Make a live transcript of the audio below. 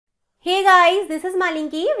Hey guys, this is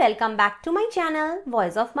Malinki. Welcome back to my channel,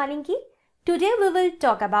 Voice of Malinki. Today we will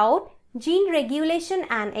talk about gene regulation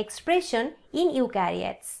and expression in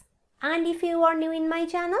eukaryotes. And if you are new in my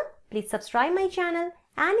channel, please subscribe my channel.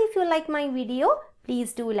 And if you like my video,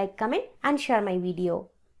 please do like, comment and share my video.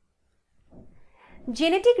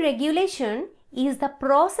 Genetic regulation is the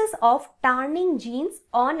process of turning genes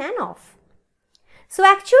on and off. So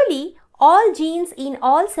actually, all genes in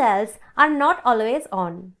all cells are not always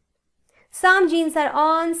on. Some genes are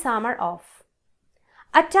on, some are off.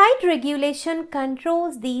 A tight regulation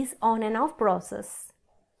controls these on and off process.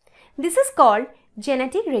 This is called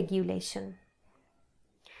genetic regulation.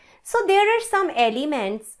 So there are some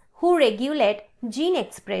elements who regulate gene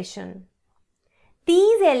expression.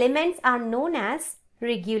 These elements are known as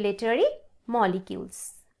regulatory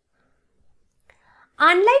molecules.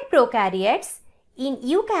 Unlike prokaryotes, in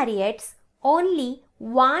eukaryotes only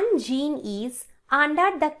one gene is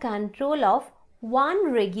under the control of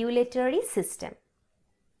one regulatory system.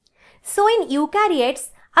 So in eukaryotes,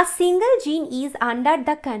 a single gene is under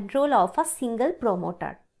the control of a single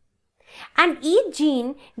promoter. And each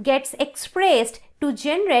gene gets expressed to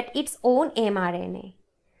generate its own mRNA,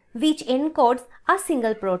 which encodes a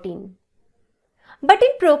single protein. But in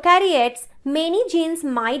prokaryotes, many genes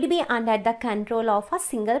might be under the control of a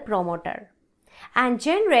single promoter and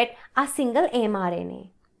generate a single mRNA,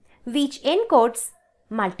 which encodes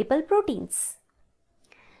multiple proteins.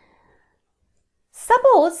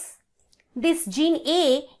 Suppose this gene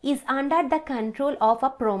A is under the control of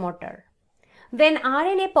a promoter. When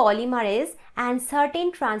RNA polymerase and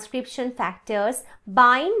certain transcription factors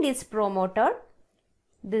bind this promoter,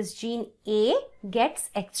 this gene A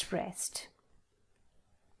gets expressed.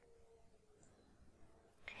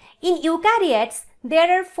 In eukaryotes,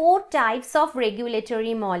 there are 4 types of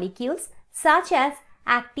regulatory molecules such as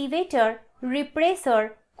activator,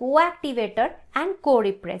 repressor, coactivator and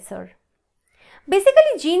corepressor.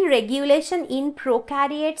 Basically, gene regulation in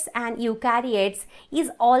prokaryotes and eukaryotes is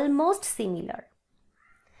almost similar.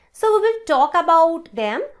 So we will talk about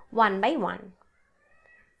them one by one.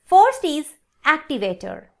 First is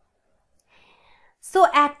activator. So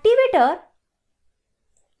activator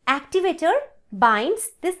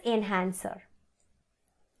binds this enhancer.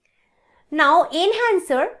 Now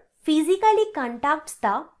enhancer physically conducts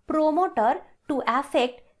the promoter to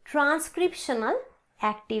affect transcriptional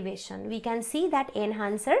activation. We can see that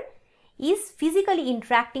enhancer is physically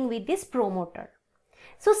interacting with this promoter.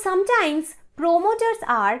 So sometimes promoters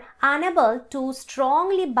are unable to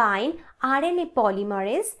strongly bind RNA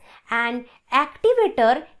polymerase and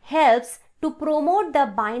activator helps to promote the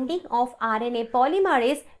binding of RNA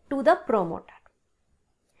polymerase to the promoter.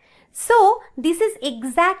 So this is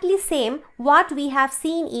exactly same what we have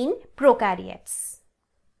seen in prokaryotes.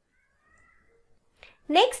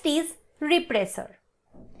 Next is repressor.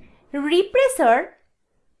 Repressor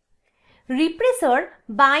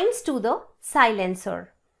binds to the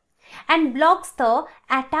silencer and blocks the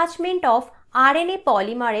attachment of RNA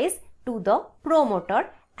polymerase to the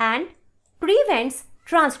promoter and prevents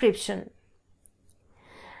transcription.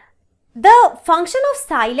 The function of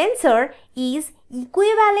silencer is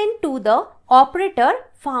equivalent to the operator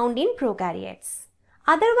found in prokaryotes.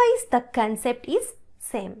 Otherwise, the concept is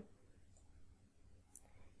same.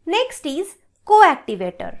 Next is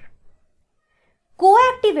coactivator.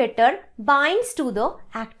 Coactivator binds to the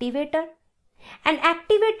activator and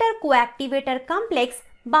activator-coactivator complex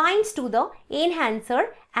binds to the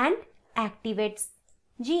enhancer and activates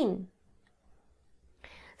gene.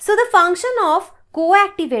 So the function of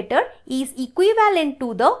coactivator is equivalent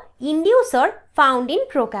to the inducer found in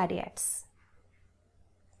prokaryotes.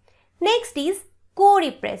 Next is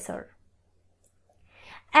corepressor.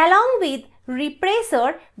 Along with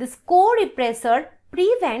repressor, this corepressor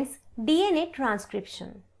prevents DNA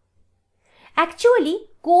transcription. Actually,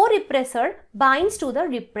 corepressor binds to the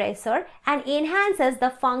repressor and enhances the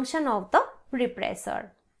function of the repressor.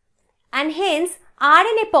 And hence,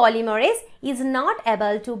 RNA polymerase is not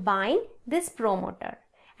able to bind this promoter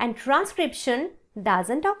and transcription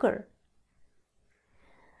doesn't occur.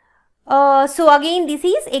 So again, this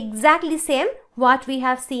is exactly same what we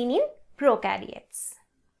have seen in prokaryotes.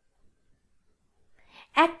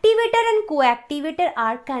 Activator and coactivator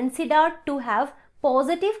are considered to have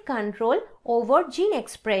positive control over gene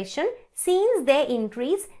expression since they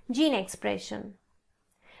increase gene expression.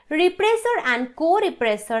 Repressor and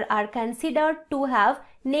corepressor are considered to have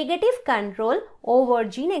negative control over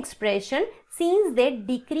gene expression since they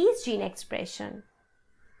decrease gene expression.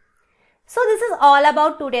 So this is all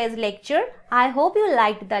about today's lecture. I hope you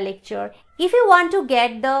liked the lecture. If you want to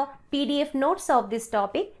get the PDF notes of this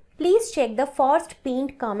topic, please check the first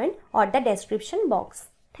pinned comment or the description box.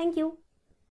 Thank you.